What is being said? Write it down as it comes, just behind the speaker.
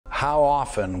how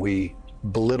often we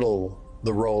belittle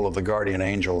the role of the guardian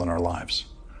angel in our lives.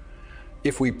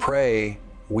 If we pray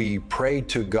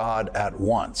to God at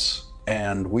once,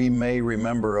 and we may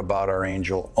remember about our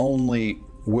angel only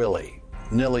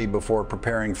willy-nilly before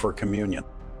preparing for communion.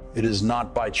 It is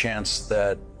not by chance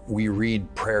that we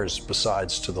read prayers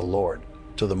besides to the Lord,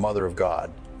 to the Mother of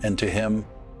God, and to Him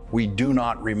we do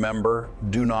not remember,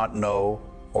 do not know,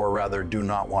 or rather do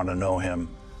not want to know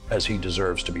Him as He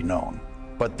deserves to be known.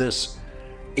 But this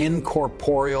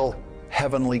incorporeal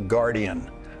heavenly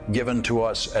guardian given to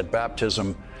us at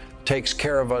baptism takes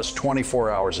care of us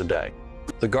 24 hours a day.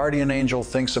 The guardian angel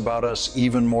thinks about us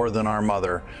even more than our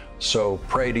mother, so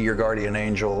pray to your guardian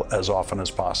angel as often as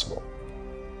possible.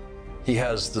 He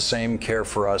has the same care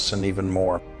for us and even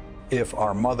more. If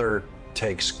our mother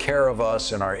takes care of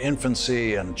us in our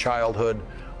infancy and childhood,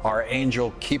 our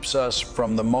angel keeps us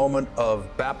from the moment of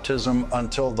baptism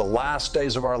until the last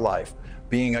days of our life,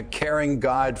 being a caring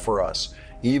guide for us,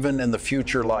 even in the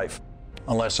future life,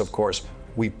 unless, of course,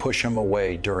 we push him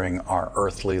away during our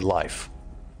earthly life.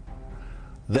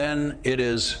 Then it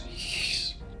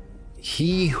is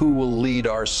He who will lead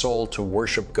our soul to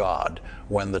worship God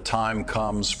when the time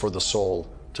comes for the soul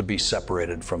to be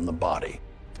separated from the body.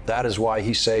 That is why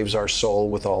He saves our soul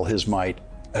with all His might,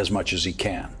 as much as He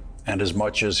can, and as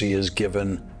much as He has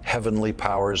given heavenly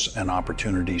powers and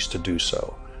opportunities to do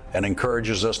so, and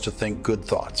encourages us to think good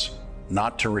thoughts,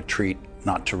 not to retreat,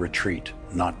 not to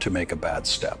make a bad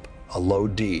step, a low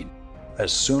deed.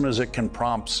 As soon as it can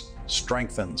prompts,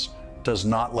 strengthens, does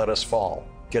not let us fall,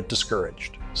 get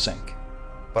discouraged, sink.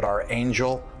 But our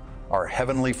angel, our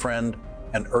heavenly friend,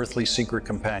 and earthly secret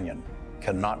companion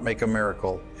cannot make a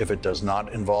miracle if it does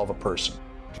not involve a person.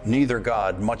 Neither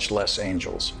God, much less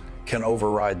angels, can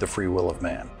override the free will of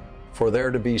man. For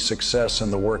there to be success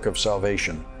in the work of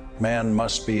salvation, man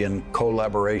must be in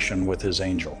collaboration with his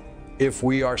angel. If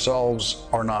we ourselves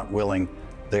are not willing,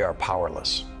 they are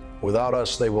powerless. Without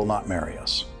us, they will not marry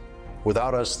us.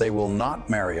 Without us, they will not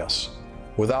marry us.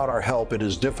 Without our help, it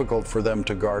is difficult for them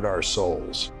to guard our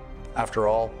souls. After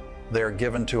all, they are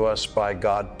given to us by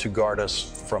God to guard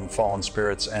us from fallen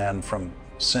spirits and from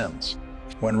sins.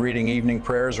 When reading evening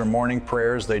prayers or morning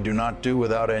prayers, they do not do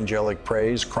without angelic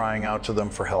praise, crying out to them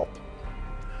for help.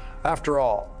 After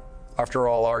all,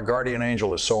 our guardian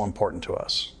angel is so important to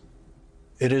us.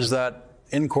 It is that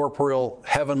incorporeal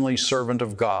heavenly servant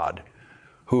of God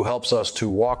who helps us to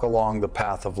walk along the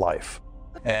path of life.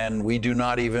 And we do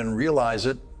not even realize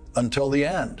it until the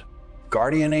end.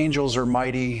 Guardian angels are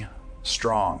mighty,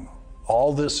 strong.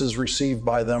 All this is received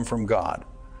by them from God.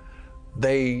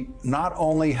 They not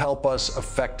only help us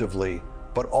effectively,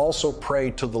 but also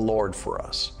pray to the Lord for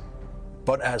us.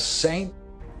 But as Saint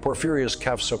Porphyrius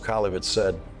Kafsokalivitz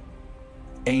said,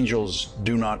 angels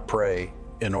do not pray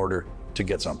in order to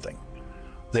get something.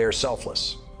 They are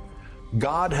selfless.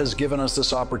 God has given us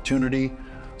this opportunity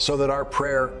so that our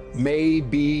prayer may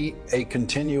be a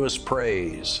continuous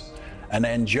praise, an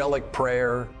angelic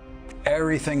prayer.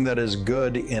 Everything that is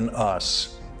good in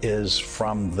us is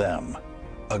from them.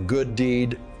 A good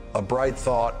deed, a bright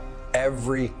thought,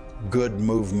 every good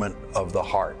movement of the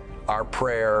heart. Our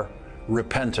prayer,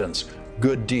 repentance,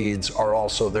 good deeds are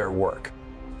also their work.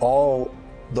 All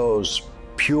those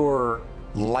pure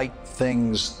light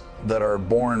things that are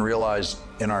born realized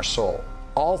in our soul,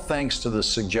 all thanks to the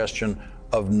suggestion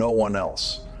of no one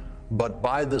else, but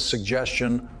by the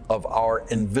suggestion of our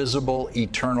invisible,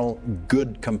 eternal,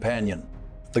 good companion.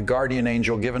 The guardian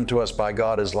angel given to us by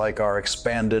God is like our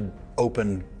expanded,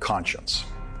 open conscience.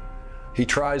 He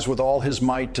tries with all his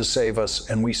might to save us,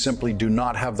 and we simply do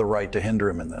not have the right to hinder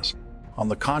him in this. On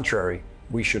the contrary,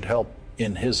 we should help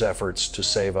in his efforts to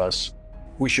save us.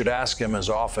 We should ask him as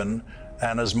often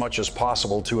and as much as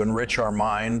possible to enrich our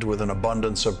mind with an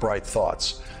abundance of bright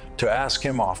thoughts, to ask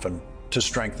him often to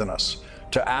strengthen us,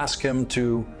 to ask him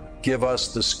to give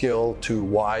us the skill to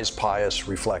wise, pious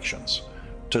reflections,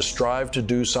 to strive to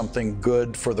do something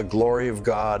good for the glory of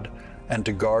God, and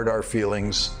to guard our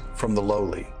feelings from the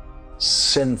lowly,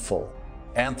 sinful.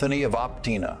 Anthony of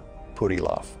Optina,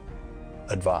 Putilov,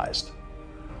 advised.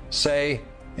 Say,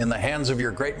 in the hands of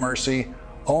your great mercy,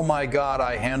 O my God,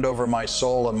 I hand over my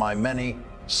soul and my many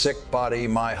sick body,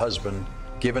 my husband,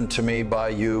 given to me by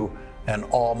you, and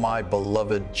all my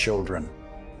beloved children.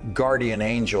 Guardian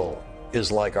angel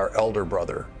is like our elder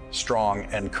brother, strong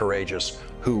and courageous,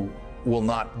 who will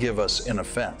not give us an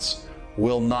offense,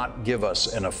 will not give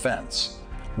us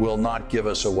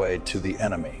away to the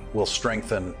enemy, will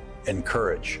strengthen,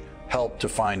 encourage, help to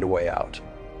find a way out.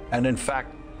 And in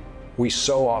fact, we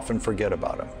so often forget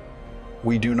about him.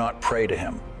 We do not pray to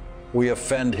him. We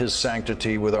offend his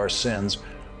sanctity with our sins,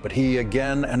 but he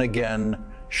again and again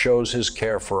shows his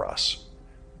care for us.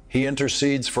 He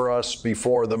intercedes for us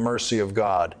before the mercy of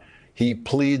God. He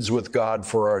pleads with God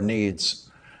for our needs,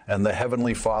 and the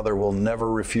Heavenly Father will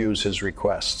never refuse his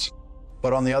requests.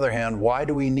 But on the other hand, why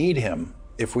do we need him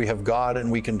if we have God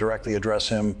and we can directly address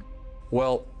him?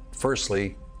 Well,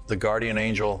 firstly, the guardian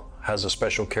angel has a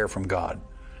special care from God,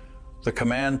 the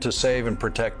command to save and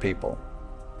protect people.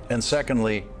 And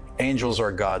secondly, angels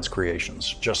are God's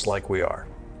creations, just like we are.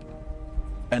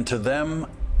 And to them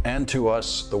and to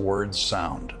us, the words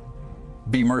sound,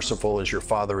 "Be merciful as your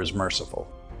Father is merciful."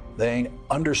 They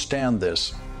understand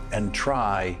this and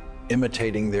try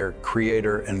imitating their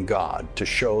Creator and God to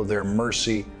show their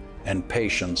mercy and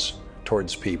patience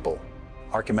towards people.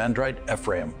 Archimandrite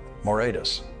Ephraim,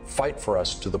 Moretus, fight for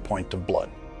us to the point of blood.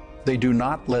 They do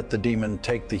not let the demon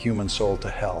take the human soul to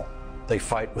hell. They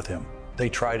fight with him. They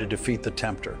try to defeat the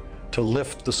tempter, to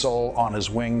lift the soul on his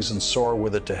wings and soar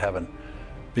with it to heaven,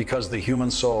 because the human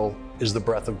soul is the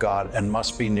breath of God and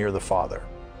must be near the Father.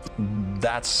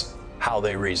 That's how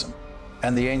they reason.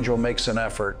 And the angel makes an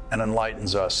effort and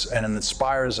enlightens us and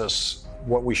inspires us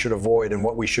what we should avoid and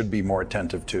what we should be more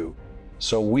attentive to.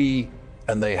 So we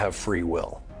and they have free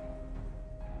will.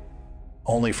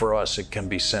 Only for us it can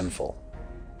be sinful.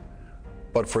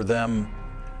 But for them,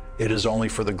 it is only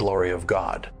for the glory of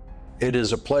God. It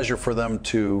is a pleasure for them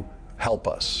to help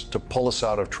us, to pull us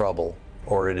out of trouble,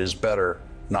 or it is better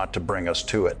not to bring us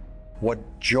to it.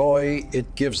 What joy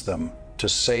it gives them to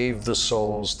save the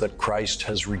souls that Christ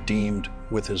has redeemed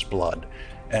with his blood,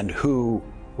 and who,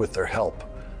 with their help,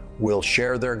 will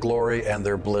share their glory and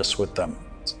their bliss with them.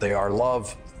 They are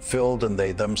love-filled, and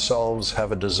they themselves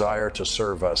have a desire to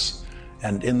serve us.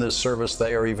 And in this service,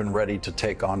 they are even ready to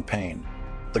take on pain.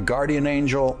 The guardian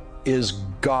angel is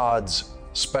God's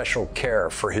special care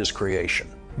for his creation.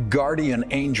 Guardian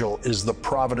angel is the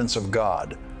providence of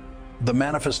God, the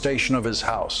manifestation of his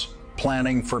house,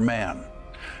 planning for man.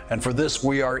 And for this,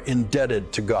 we are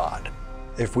indebted to God.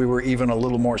 If we were even a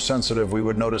little more sensitive, we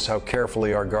would notice how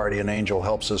carefully our guardian angel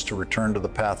helps us to return to the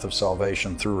path of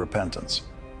salvation through repentance.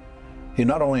 He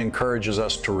not only encourages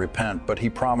us to repent, but he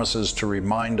promises to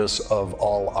remind us of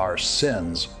all our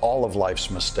sins, all of life's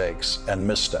mistakes and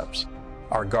missteps.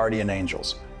 Our guardian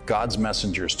angels, God's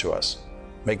messengers to us,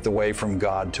 make the way from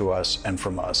God to us and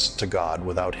from us to God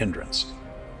without hindrance,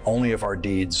 only if our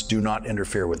deeds do not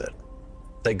interfere with it.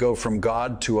 They go from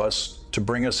God to us to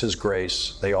bring us his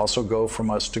grace. They also go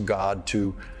from us to God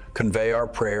to convey our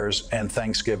prayers and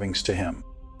thanksgivings to him.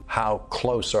 How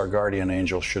close our guardian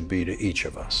angel should be to each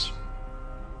of us.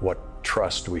 What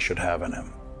trust we should have in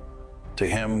him. To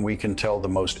him we can tell the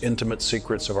most intimate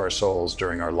secrets of our souls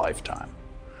during our lifetime.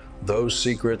 Those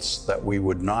secrets that we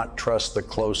would not trust the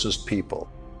closest people.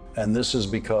 And this is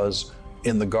because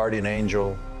in the guardian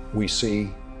angel we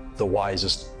see the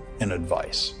wisest in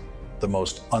advice, the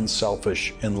most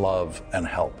unselfish in love and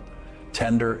help,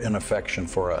 tender in affection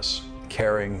for us,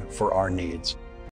 caring for our needs.